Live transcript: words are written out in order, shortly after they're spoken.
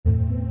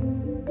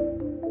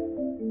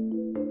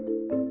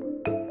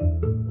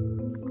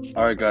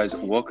All right, guys,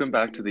 welcome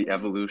back to the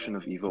Evolution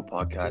of Evil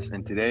podcast.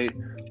 And today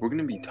we're going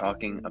to be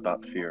talking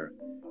about fear,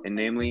 and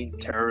namely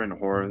terror and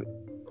horror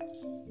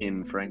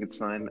in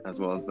Frankenstein, as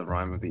well as the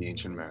Rime of the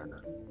Ancient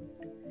Mariner.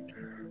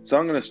 So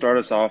I'm going to start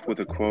us off with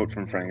a quote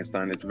from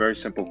Frankenstein. It's a very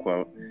simple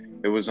quote.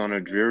 It was on a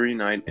dreary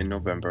night in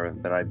November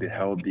that I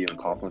beheld the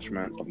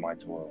accomplishment of my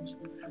toils.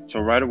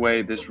 So right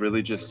away, this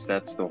really just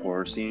sets the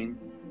horror scene,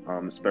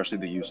 especially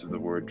the use of the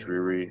word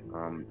dreary.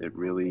 It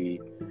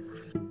really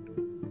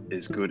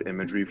is good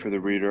imagery for the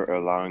reader,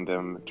 allowing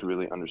them to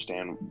really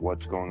understand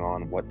what's going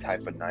on, what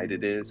type of night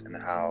it is, and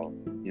how,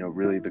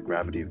 really the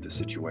gravity of the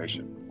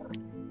situation.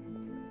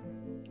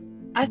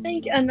 I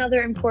think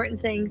another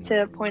important thing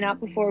to point out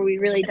before we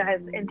really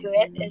dive into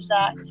it is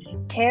that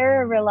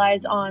terror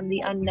relies on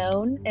the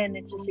unknown and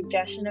it's a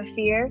suggestion of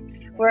fear,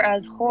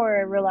 whereas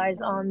horror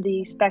relies on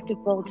the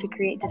spectacle to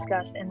create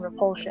disgust and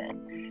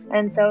repulsion.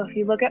 And so if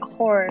you look at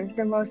horror,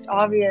 the most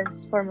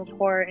obvious form of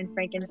horror in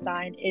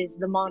Frankenstein is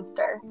the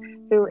monster,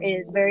 who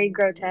is very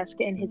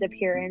grotesque in his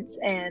appearance.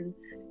 And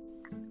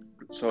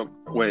so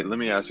wait, let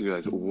me ask you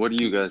guys, what do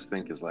you guys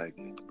think is like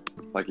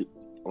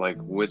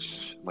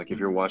which, if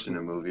you're watching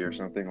a movie or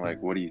something,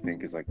 what do you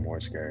think is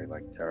more scary,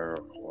 terror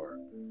or horror?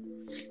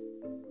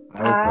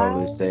 I would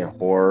probably say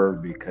horror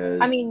because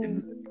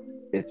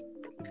it's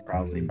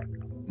probably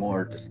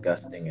more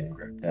disgusting and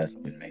grotesque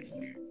and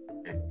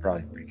it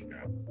probably freaks you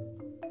out.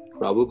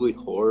 Probably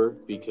horror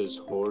because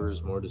horror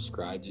is more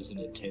described as an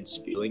intense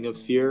feeling of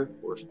fear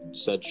or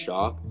said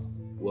shock,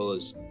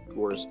 whereas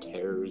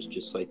terror is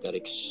just like that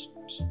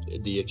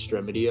the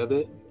extremity of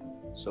it.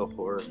 So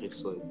horror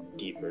hits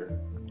deeper.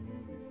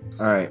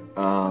 All right.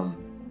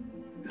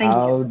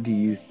 How do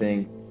you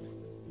think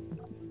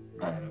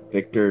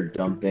Victor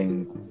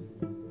dumping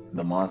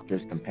the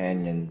monster's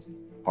companions'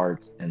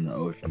 parts in the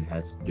ocean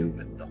has to do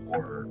with the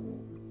horror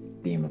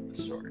theme of the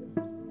story?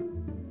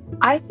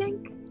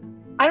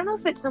 I don't know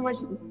if it so much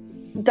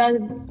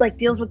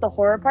deals with the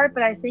horror part,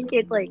 but I think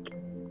it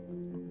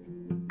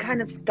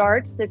kind of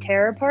starts the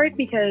terror part,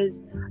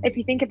 because if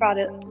you think about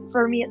it,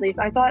 for me at least,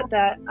 I thought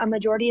that a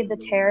majority of the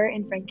terror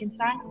in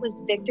Frankenstein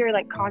was Victor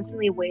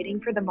constantly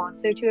waiting for the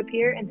monster to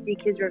appear and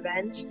seek his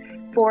revenge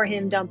for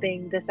him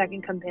dumping the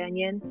second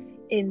companion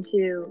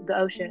into the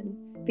ocean,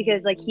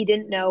 because he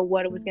didn't know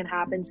what was going to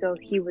happen, so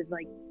he was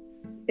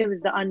it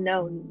was the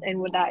unknown, and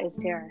what that is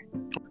terror.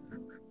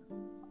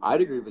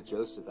 I'd agree with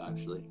Joseph,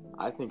 actually.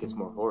 I think it's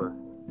more horror.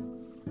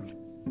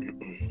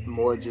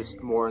 More in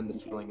the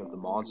feeling of the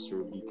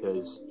monster,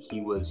 because he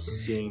was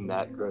seeing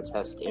that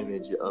grotesque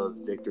image of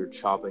Victor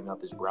chopping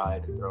up his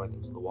bride and throwing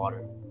into the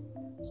water.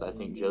 So I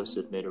think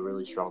Joseph made a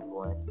really strong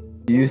point.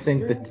 Do you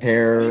think the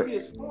terror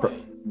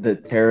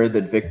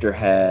that Victor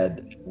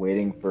had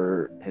waiting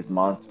for his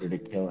monster to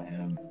kill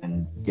him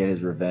and get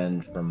his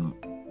revenge from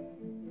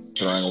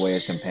throwing away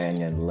his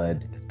companion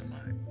led to his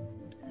demise?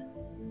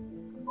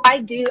 I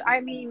do.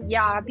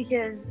 Yeah,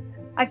 because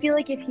I feel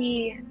like if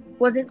he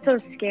wasn't so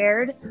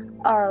scared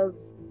of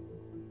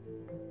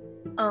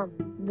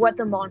what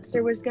the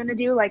monster was going to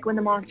do, when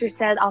the monster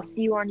said, "I'll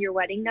see you on your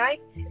wedding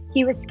night,"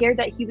 he was scared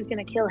that he was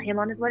going to kill him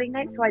on his wedding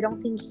night. So I don't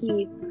think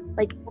he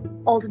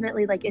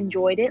ultimately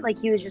enjoyed it.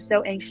 He was just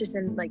so anxious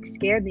and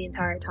scared the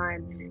entire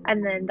time,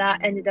 and then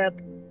that ended up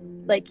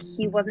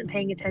he wasn't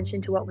paying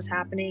attention to what was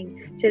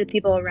happening to the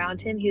people around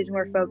him. He was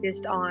more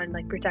focused on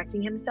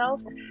protecting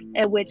himself,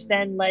 and which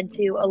then led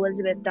to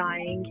Elizabeth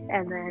dying,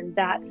 and then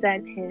that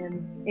sent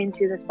him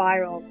into the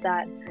spiral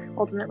that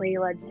ultimately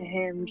led to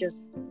him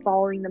just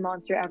following the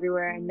monster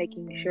everywhere and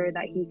making sure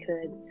that he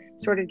could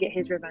sort of get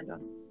his revenge on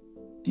him.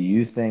 Do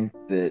you think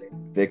that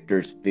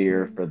Victor's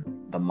fear for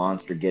the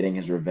monster getting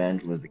his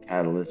revenge was the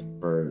catalyst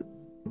for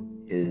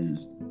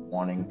his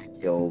wanting to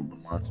kill the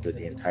monster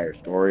the entire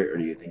story, or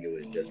do you think it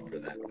was just for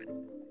that win?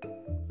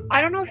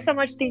 I don't know if so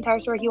much the entire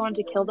story he wanted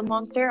to kill the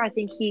monster. I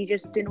think he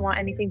just didn't want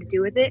anything to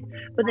do with it.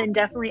 But then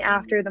definitely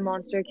after the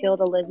monster killed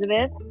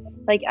Elizabeth,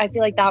 I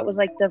feel like that was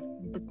the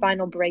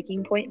final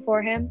breaking point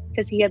for him,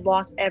 because he had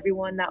lost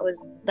everyone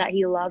that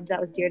he loved, that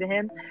was dear to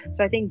him.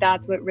 So I think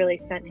that's what really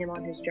sent him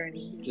on his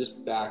journey.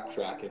 Just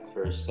backtracking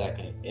for a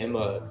second,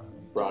 Emma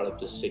brought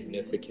up the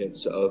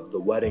significance of the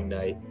wedding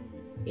night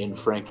in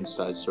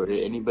Frankenstein. So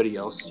did anybody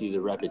else see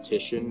the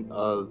repetition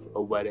of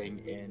a wedding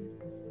in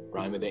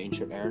Rime of the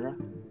Ancient Mariner?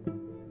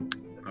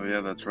 Oh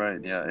yeah, that's right.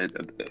 Yeah,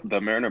 the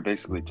Mariner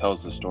basically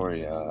tells the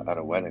story at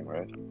a wedding,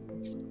 right?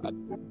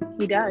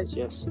 He does.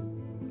 Yes.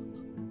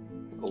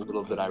 A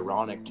little bit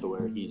ironic to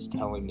where he's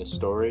telling the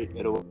story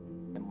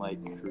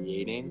and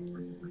creating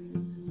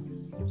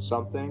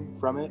something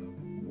from it,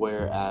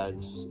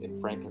 whereas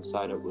in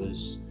Frankenstein it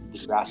was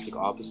the drastic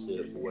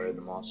opposite, where the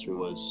monster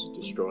was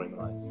destroying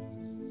life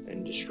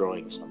and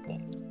destroying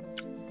something.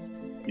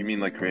 You mean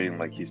creating,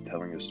 he's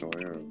telling a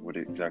story, or what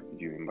exactly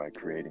do you mean by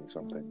creating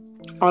something?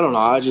 I don't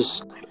know.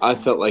 I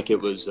felt like it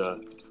was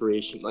a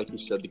creation, like you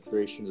said, the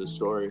creation of the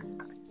story,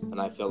 and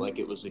I felt like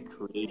it was a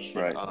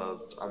creation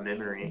of a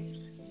memory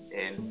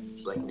and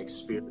an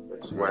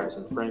experience. Whereas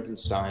in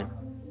Frankenstein,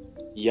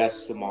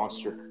 yes, the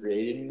monster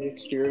created an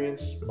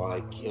experience by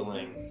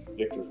killing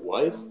Victor's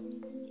wife,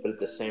 but at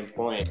the same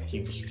point,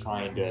 he was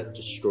trying to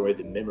destroy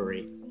the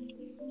memory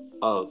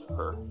of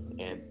her,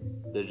 and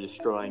the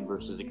destroying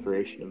versus the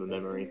creation of a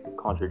memory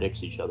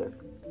contradicts each other.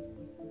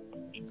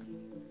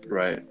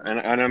 Right.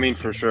 And I mean,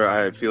 for sure,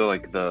 I feel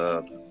like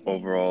the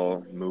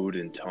overall mood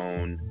and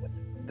tone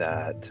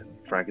that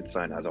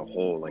Frankenstein as a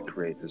whole like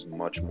creates is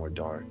much more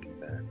dark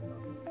than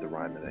the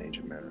Rime of the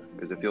Ancient Mariner.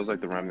 Because it feels like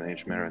the Rime of the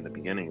Ancient Mariner in the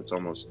beginning, it's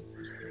almost,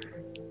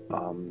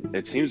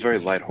 it seems very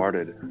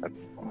lighthearted.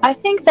 I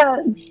think that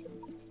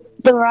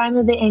the Rime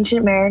of the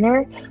Ancient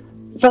Mariner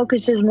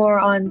focuses more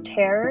on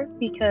terror,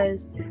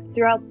 because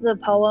throughout the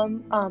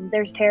poem,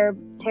 there's terror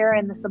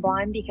in the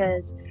sublime,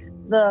 because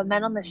the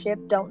men on the ship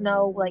don't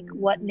know like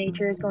what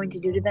nature is going to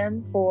do to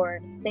them for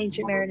the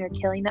Ancient Mariner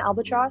killing the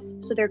albatross,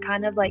 so they're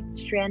kind of like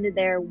stranded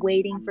there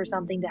waiting for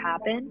something to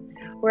happen.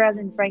 Whereas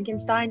in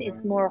Frankenstein,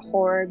 it's more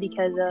horror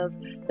because of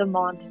the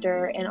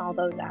monster and all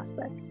those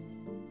aspects.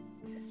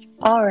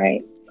 All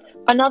right.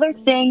 Another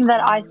thing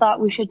that I thought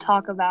we should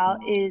talk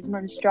about is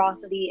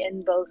monstrosity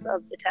in both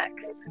of the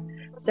texts.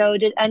 So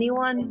did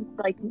anyone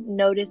like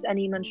notice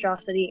any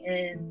monstrosity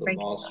in The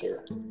Frankenstein?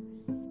 monster.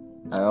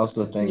 I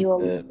also think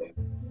that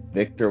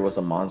Victor was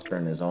a monster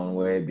in his own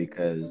way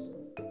because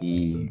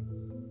he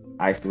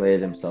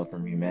isolated himself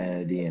from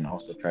humanity and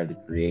also tried to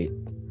create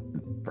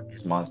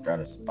his monster out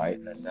of spite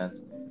in a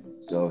sense.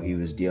 So he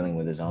was dealing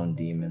with his own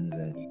demons,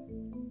 and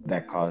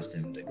that caused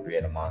him to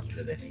create a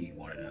monster that he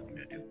wanted nothing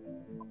to do.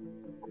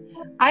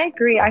 I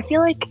agree. I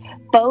feel like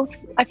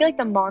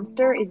the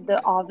monster is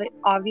the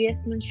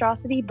obvious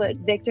monstrosity, but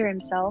Victor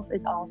himself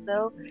is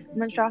also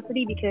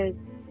monstrosity,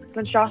 because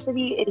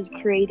monstrosity is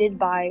created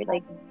by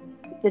like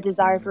the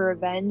desire for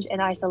revenge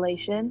and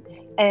isolation,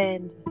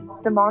 and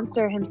the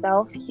monster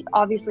himself, he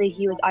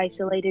was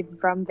isolated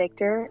from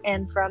Victor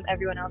and from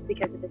everyone else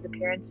because of his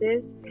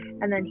appearances,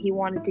 and then he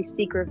wanted to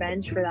seek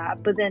revenge for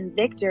that. But then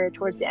Victor,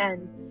 towards the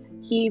end,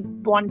 he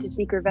wanted to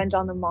seek revenge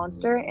on the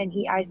monster, and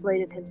he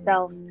isolated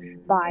himself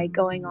by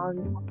going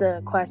on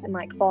the quest and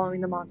like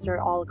following the monster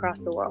all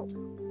across the world.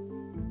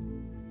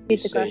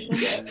 Repeat the question.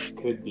 Death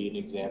could be an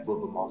example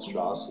of a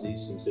monstrosity,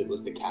 since it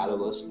was the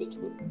catalyst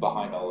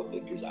behind all of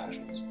Victor's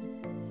actions.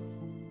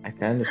 I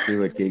kind of see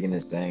what Keegan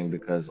is saying,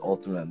 because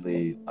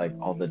ultimately, like,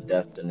 all the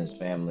deaths in his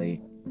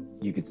family,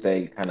 you could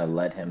say, kind of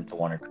led him to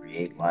want to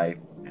create life,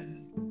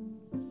 and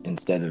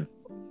instead of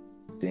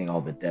seeing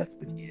all the deaths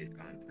that he had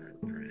gone through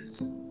for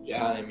his.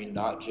 Yeah, I mean,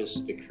 not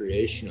just the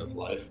creation of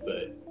life,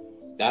 but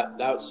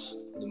that's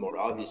the more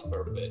obvious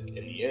part. But in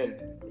the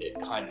end, it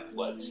kind of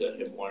led to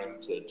him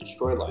wanting to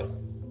destroy life,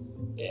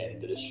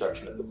 and the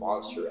destruction of the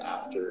monster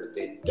after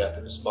the death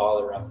of his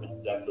father, after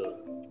the death of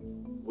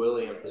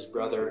William, his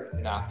brother,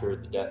 and after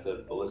the death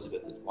of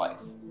Elizabeth, his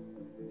wife.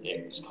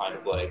 It was kind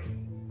of like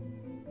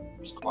he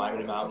was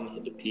climbing a mountain,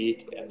 hit the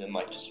peak, and then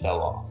like just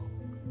fell off,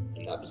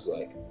 and that was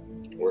like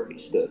where he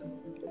stood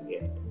in the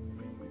end.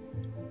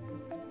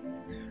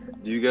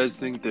 Do you guys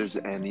think there's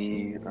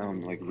any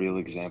like real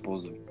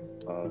examples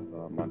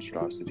of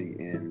monstrosity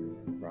in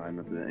Rime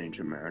of the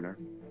Ancient Mariner?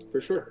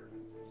 For sure.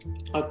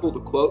 I pulled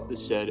a quote that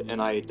said,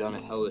 "And I had done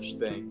a hellish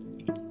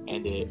thing,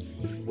 and it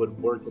would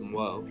work him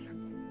woe.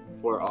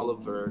 For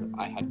Oliver,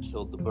 I had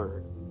killed the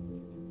bird."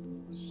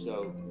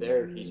 So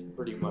there he's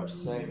pretty much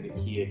saying that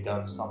he had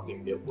done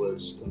something that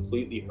was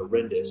completely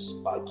horrendous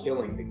by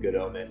killing the good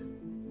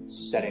omen,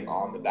 setting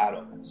on the bad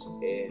omens.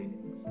 And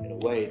in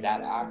a way,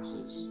 that acts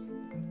as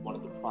one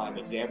of the prime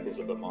examples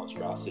of a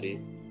monstrosity,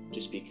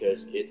 just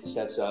because it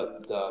sets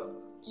up the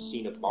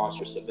scene of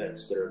monstrous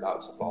events that are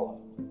about to follow.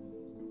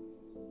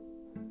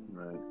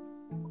 Right.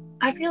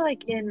 I feel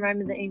like in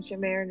Rime of the Ancient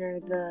Mariner,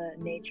 the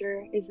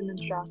nature is a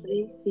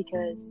monstrosity,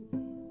 because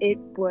it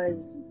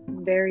was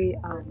very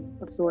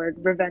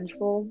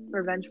revengeful,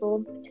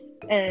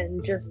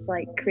 and just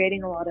like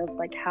creating a lot of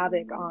like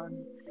havoc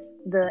on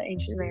the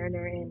Ancient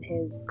Mariner and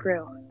his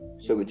crew.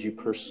 So would you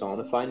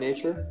personify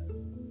nature?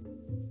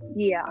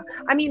 Yeah,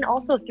 I mean,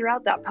 also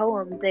throughout that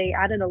poem, they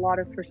added a lot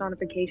of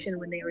personification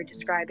when they were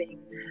describing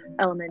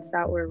elements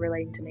that were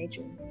relating to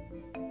nature.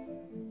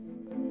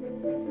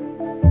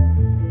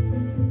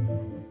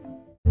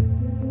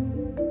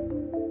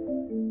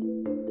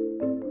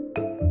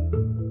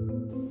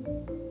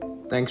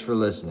 Thanks for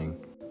listening.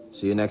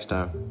 See you next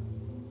time.